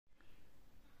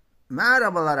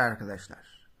Merhabalar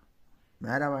arkadaşlar.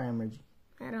 Merhaba Emrecik.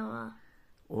 Merhaba.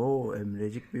 Oo,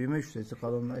 Emrecik büyümüş, sesi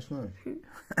kalınlaşmış.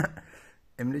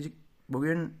 Emrecik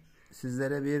bugün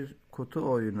sizlere bir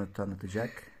kutu oyunu tanıtacak.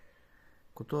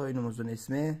 Kutu oyunumuzun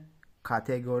ismi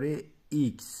Kategori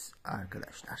X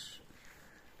arkadaşlar.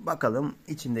 Bakalım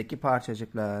içindeki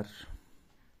parçacıklar.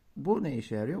 Bu ne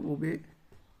işe yarıyor? Bu bir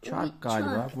çark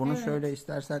galiba. Çark, Bunu evet. şöyle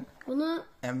istersen Bunu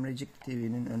Emrecik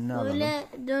TV'nin önüne alalım. böyle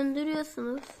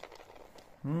döndürüyorsunuz.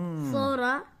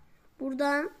 Sonra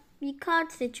buradan bir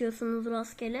kart seçiyorsunuz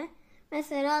rastgele.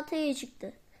 Mesela T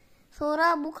çıktı.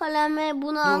 Sonra bu kaleme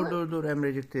bunu al. Dur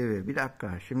Emrecik TV. Bir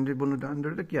dakika. Şimdi bunu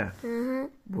döndürdük ya. Hı.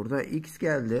 Burada X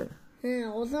geldi.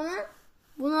 O zaman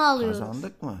bunu alıyoruz.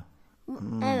 Kazandık mı?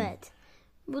 Evet.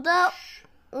 Bu da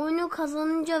oyunu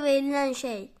kazanınca verilen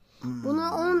şey. Bunu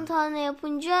 10 tane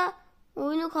yapınca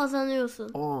oyunu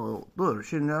kazanıyorsun. Dur.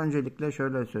 Şimdi öncelikle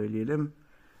şöyle söyleyelim.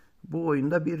 Bu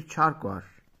oyunda bir çark var.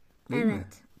 Değil mi?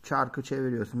 Çarkı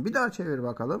çeviriyorsun. Bir daha çevir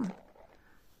bakalım.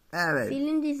 Evet.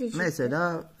 Film dizi çıktı.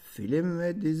 Mesela film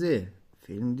ve dizi.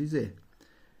 Film dizi.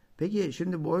 Peki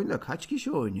şimdi bu oyunda kaç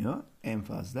kişi oynuyor en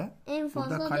fazla? En fazla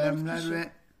Burada 4 kalemler kişi. ve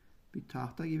bir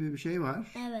tahta gibi bir şey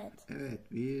var. Evet.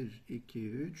 Evet. 1, 2,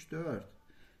 3, 4.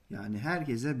 Yani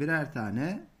herkese birer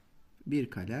tane, bir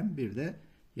kalem, bir de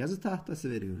yazı tahtası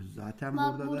veriyoruz. Zaten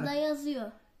Bak burada da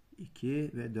yazıyor.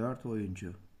 2 ve 4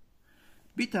 oyuncu.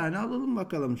 Bir tane alalım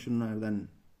bakalım şunlardan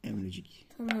Emrecik.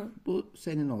 Tamam. Bu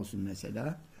senin olsun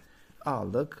mesela.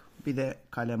 Aldık. Bir de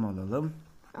kalem alalım.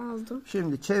 Aldım.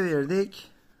 Şimdi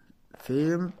çevirdik.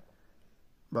 Film.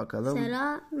 Bakalım.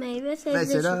 Mesela meyve sebze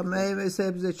Mesela çıktı. meyve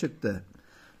sebze çıktı.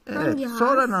 Evet. Hangi harf?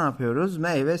 Sonra ne yapıyoruz?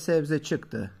 Meyve sebze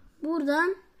çıktı.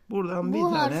 Buradan Buradan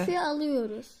bu harfi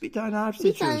alıyoruz. bir tane harf Bir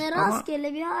seçiyoruz. tane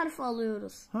rastgele bir harf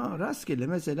alıyoruz. Rastgele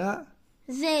mesela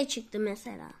Z çıktı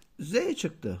mesela. Z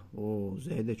çıktı. Z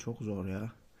de çok zor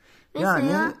ya. Mesela,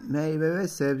 yani meyve ve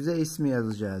sebze ismi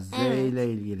yazacağız. Z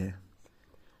ile ilgili.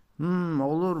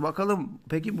 Olur bakalım.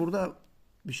 Peki burada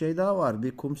bir şey daha var.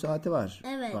 Bir kum saati var.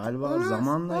 Evet. Galiba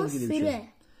zamanla ilgili bir şey.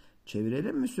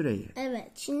 Çevirelim mi süreyi?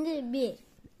 Evet. Şimdi 1,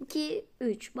 2,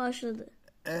 3 başladı.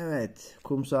 Evet.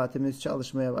 Kum saatimiz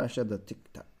çalışmaya başladı.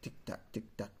 Tik tak tik tak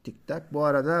tik tak tik tak. Bu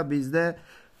arada bizde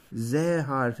Z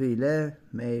harfiyle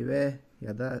meyve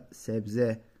ya da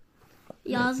sebze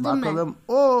yazdım bakalım.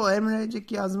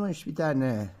 Emrecik yazmış bir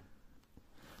tane.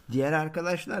 Diğer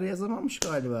arkadaşlar yazamamış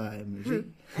galiba Emrecik.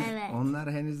 Evet.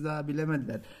 Onlar henüz daha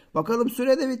bilemediler. Bakalım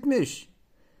süre de bitmiş.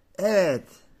 Evet.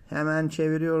 Hemen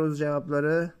çeviriyoruz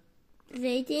cevapları.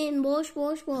 Zeytin boş.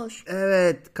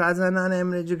 Evet. Kazanan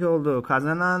Emrecik oldu.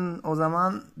 Kazanan o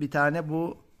zaman bir tane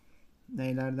bu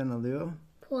neylerden alıyor?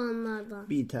 Puanlardan.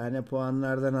 Bir tane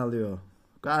puanlardan alıyor.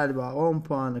 Galiba 10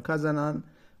 puanı kazanan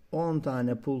 10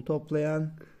 tane pul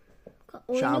toplayan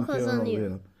Oyunu şampiyon kazanıyor.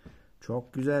 oluyor.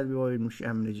 Çok güzel bir oyunmuş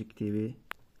Emrecik TV.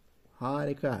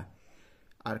 Harika.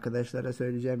 Arkadaşlara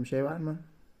söyleyeceğim bir şey var mı?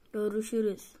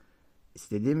 Görüşürüz.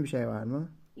 İstediğin bir şey var mı?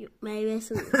 Meyve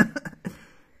suyu.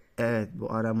 Evet,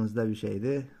 bu aramızda bir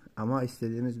şeydi. Ama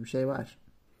istediğimiz bir şey var.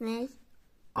 Ne?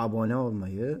 Abone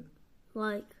olmayı,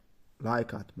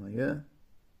 Like atmayı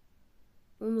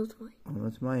unutmayın.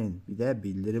 unutmayın. Bir de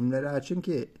bildirimleri açın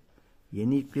ki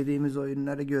yeni yüklediğimiz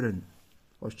oyunları görün.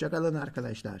 Hoşça kalın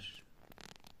arkadaşlar.